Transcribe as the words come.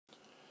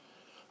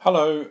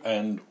Hello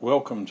and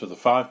welcome to the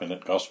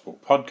 5-Minute Gospel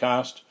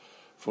podcast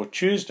for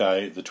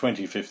Tuesday the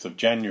 25th of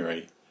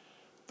January,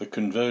 the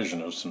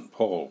conversion of St.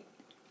 Paul.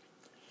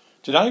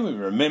 Today we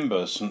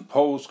remember St.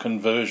 Paul's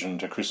conversion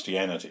to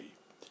Christianity.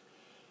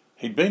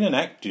 He'd been an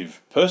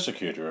active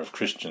persecutor of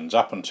Christians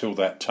up until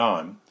that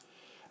time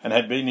and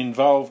had been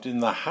involved in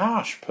the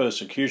harsh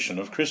persecution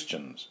of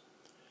Christians.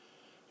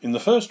 In the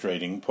first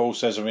reading, Paul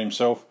says of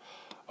himself,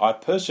 "I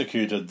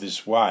persecuted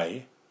this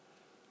way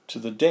to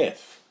the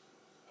death,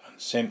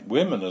 sent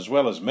women as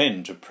well as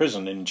men to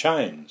prison in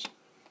chains."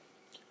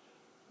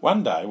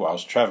 One day,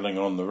 whilst travelling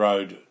on the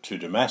road to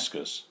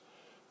Damascus,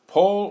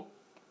 Paul,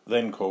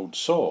 then called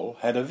Saul,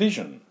 had a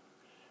vision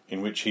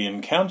in which he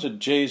encountered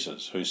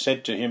Jesus, who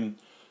said to him,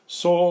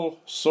 "Saul,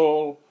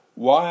 Saul,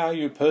 why are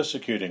you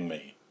persecuting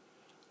me?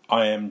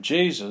 I am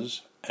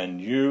Jesus,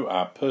 and you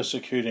are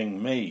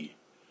persecuting me."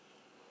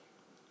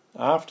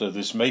 After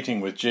this meeting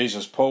with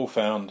Jesus, Paul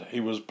found he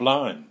was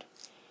blind.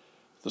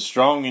 The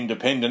strong,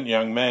 independent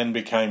young man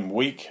became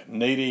weak,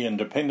 needy, and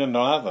dependent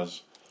on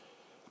others.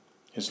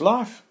 His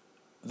life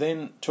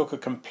then took a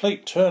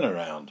complete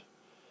turnaround,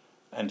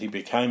 and he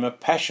became a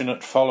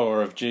passionate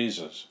follower of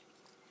Jesus.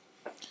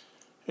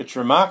 It's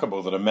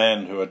remarkable that a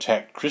man who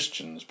attacked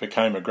Christians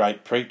became a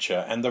great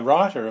preacher and the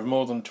writer of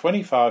more than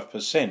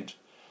 25%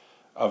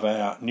 of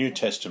our New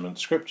Testament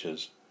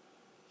scriptures.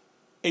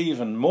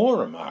 Even more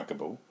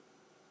remarkable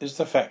is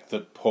the fact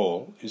that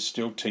Paul is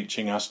still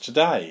teaching us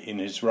today in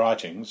his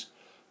writings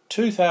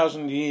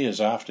 2,000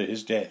 years after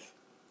his death.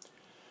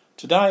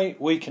 Today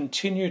we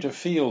continue to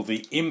feel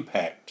the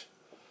impact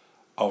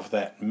of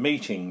that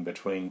meeting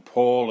between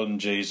Paul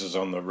and Jesus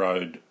on the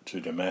road to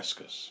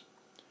Damascus.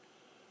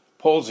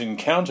 Paul's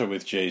encounter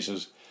with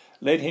Jesus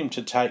led him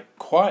to take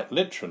quite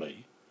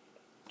literally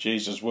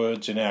Jesus'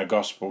 words in our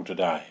gospel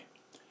today.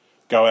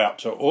 "Go out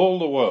to all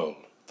the world,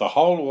 the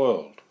whole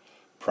world,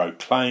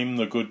 proclaim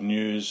the good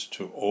news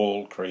to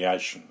all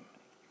creation."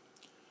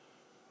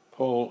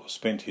 Paul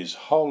spent his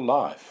whole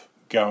life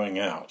going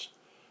out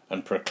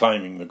and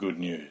proclaiming the good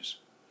news.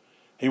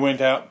 He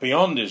went out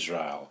beyond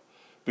Israel,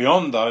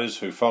 beyond those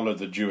who followed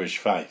the Jewish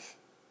faith.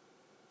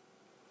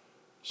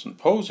 St.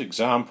 Paul's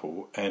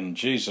example and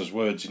Jesus'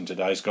 words in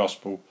today's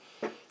Gospel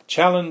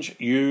challenge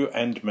you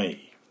and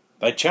me.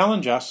 They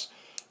challenge us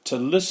to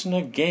listen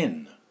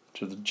again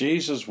to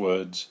Jesus'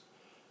 words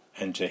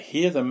and to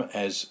hear them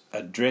as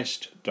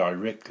addressed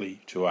directly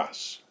to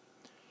us.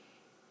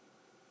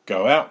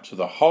 Go out to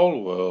the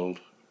whole world,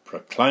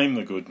 proclaim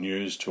the good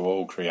news to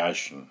all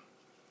creation.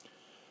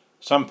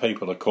 Some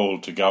people are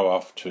called to go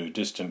off to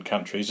distant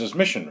countries as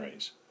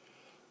missionaries,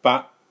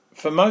 but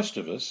for most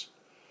of us,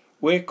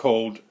 we're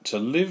called to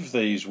live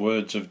these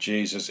words of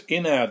Jesus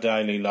in our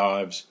daily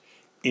lives,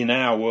 in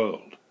our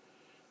world,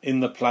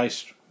 in the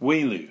place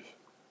we live.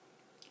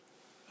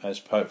 As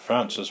Pope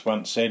Francis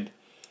once said,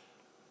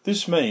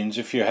 this means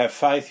if you have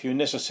faith, you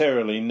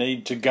necessarily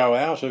need to go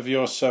out of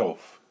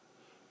yourself.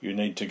 You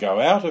need to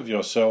go out of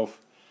yourself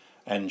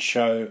and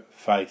show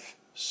faith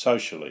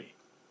socially.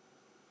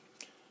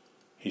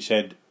 He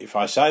said, "If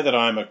I say that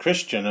I am a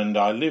Christian and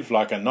I live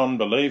like a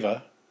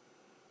non-believer,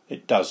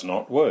 it does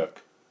not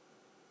work.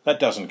 That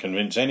doesn't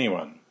convince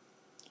anyone.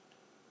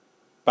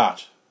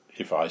 But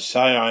if I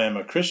say I am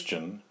a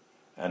Christian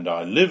and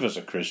I live as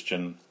a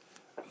Christian,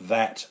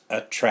 that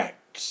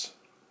attracts.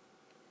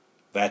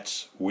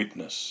 That's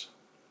witness."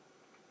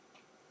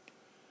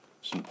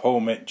 St. Paul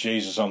met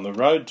Jesus on the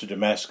road to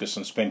Damascus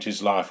and spent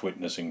his life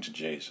witnessing to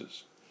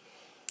Jesus.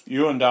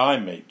 You and I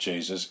meet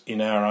Jesus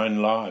in our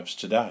own lives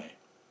today.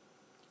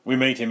 We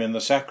meet him in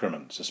the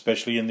sacraments,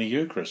 especially in the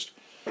Eucharist,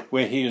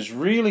 where he is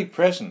really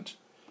present,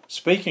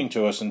 speaking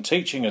to us and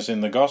teaching us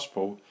in the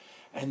Gospel,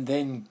 and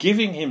then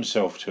giving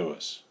himself to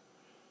us,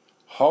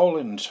 whole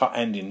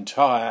and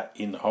entire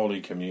in Holy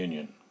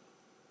Communion.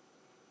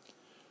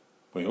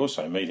 We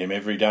also meet him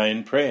every day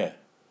in prayer,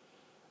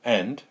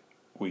 and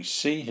we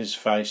see his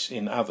face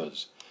in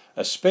others,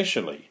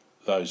 especially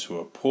those who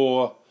are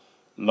poor,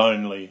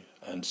 lonely,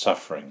 and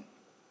suffering.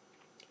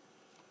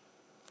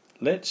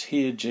 Let's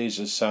hear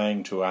Jesus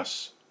saying to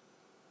us,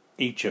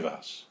 each of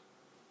us,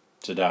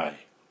 today,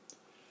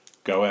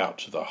 go out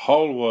to the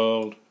whole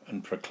world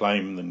and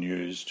proclaim the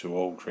news to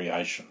all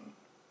creation.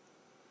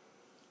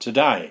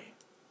 Today,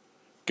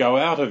 go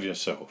out of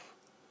yourself,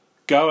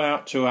 go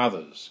out to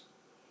others,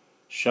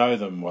 show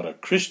them what a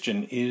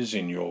Christian is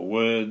in your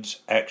words,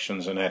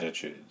 actions and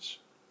attitudes.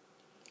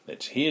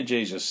 Let's hear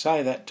Jesus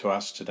say that to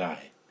us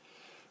today.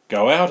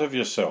 Go out of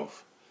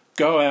yourself,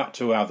 go out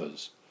to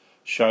others,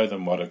 show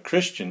them what a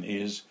Christian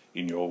is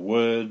in your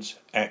words,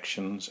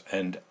 actions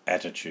and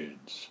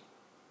attitudes.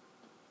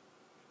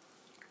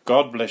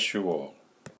 God bless you all.